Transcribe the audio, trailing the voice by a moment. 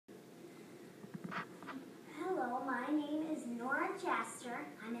Nora.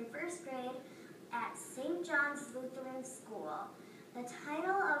 I'm in first grade at St. John's Lutheran School. The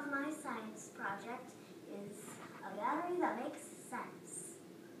title of my science project is A Battery That Makes Sense.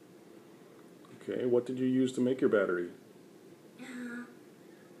 Okay, what did you use to make your battery?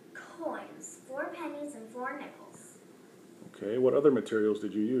 Coins, 4 pennies and 4 nickels. Okay, what other materials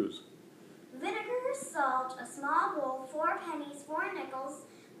did you use? Vinegar, salt, a small bowl, 4 pennies, 4 nickels,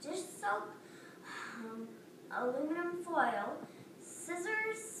 dish soap, aluminum foil,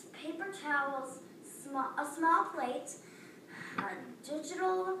 scissors, paper towels, a small plate, a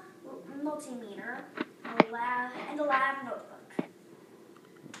digital multimeter, and a lab notebook.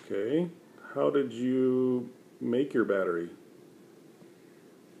 Okay, how did you make your battery?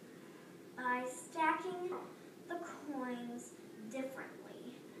 By stacking the coins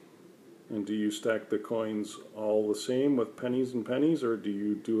differently. And do you stack the coins all the same with pennies and pennies, or do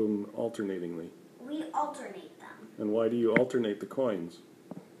you do them alternatingly? We alternate them. And why do you alternate the coins?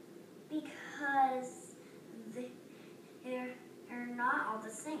 Because they're not all the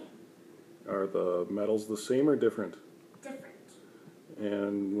same. Are the metals the same or different? Different.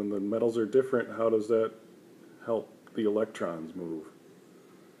 And when the metals are different, how does that help the electrons move?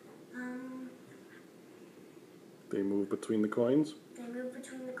 They move between the coins? They move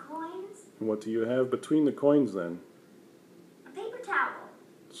between the coins. And what do you have between the coins then? A paper towel.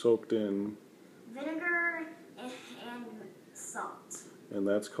 Soaked in? Vinegar and salt. And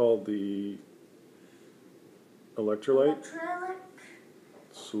that's called the electrolyte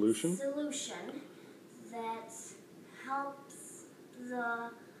solution that helps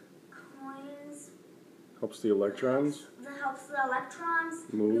the coins. Helps the electrons? Helps the electrons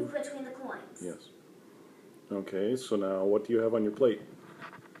move between the coins. Yes. Okay, so now what do you have on your plate?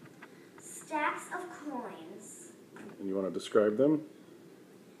 Stacks of coins. And you want to describe them?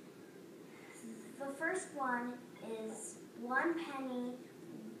 The first one is 1 penny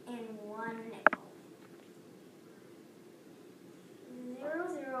and 1 nickel.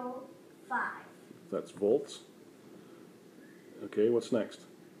 005. That's volts. Okay, what's next?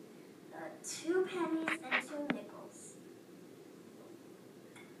 2 pennies and 2 nickels.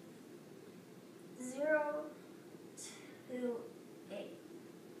 028.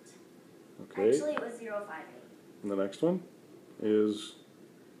 Okay. Actually, it was 058. And the next one is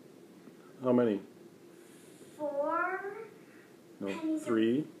how many? 4 No, pennies.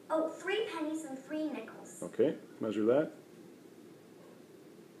 3. 3 pennies and 3 nickels. Okay, measure that.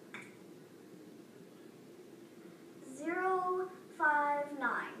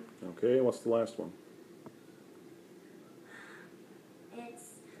 059. Okay, what's the last one? It's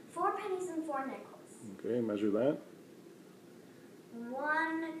 4 pennies and 4 nickels. Okay, measure that.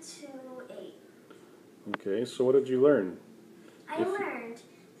 128. Okay, so what did you learn? I learned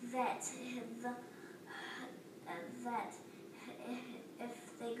that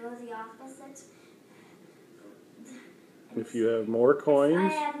if they go the opposite, If you have more coins,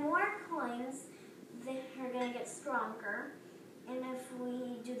 if I have more coins, they're going to get stronger. And if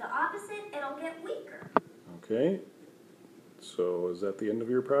we do the opposite, it'll get weaker. okay. So is that the end of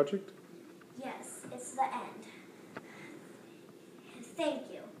your project? Yes, it's the end.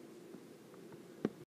 Thank you.